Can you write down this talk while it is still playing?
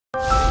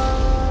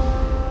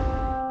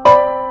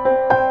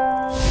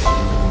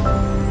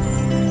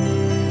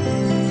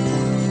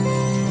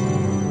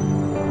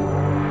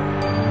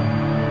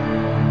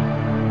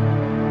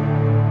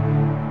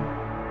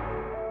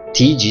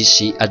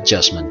TGC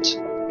adjustment.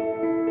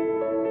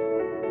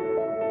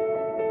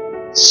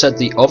 Set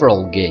the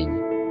overall gain.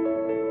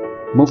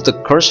 Move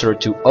the cursor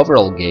to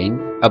overall gain,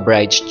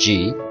 average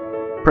G,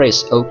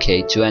 press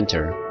OK to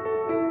enter.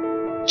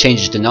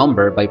 Change the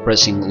number by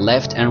pressing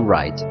left and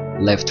right,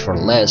 left for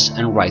less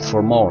and right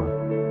for more.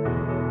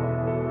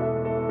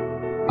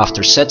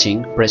 After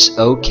setting, press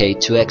OK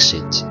to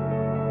exit.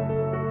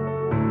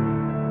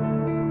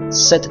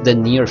 Set the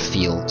near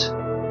field.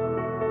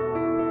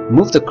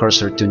 Move the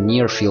cursor to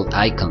near field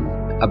icon,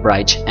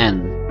 average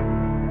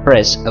N.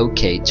 Press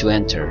OK to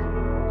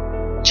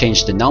enter.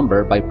 Change the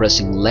number by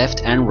pressing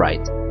left and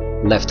right,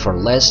 left for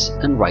less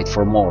and right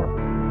for more.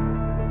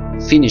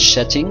 Finish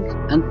setting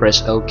and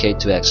press OK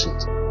to exit.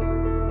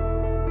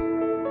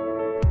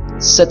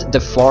 Set the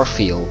far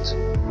field.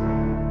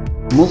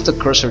 Move the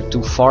cursor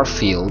to far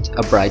field,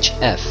 average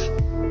F.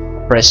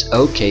 Press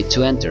OK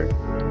to enter.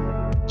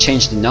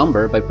 Change the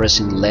number by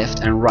pressing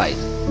left and right,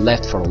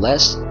 left for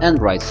less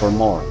and right for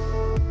more.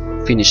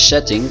 Finish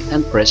setting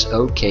and press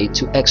OK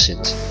to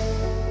exit.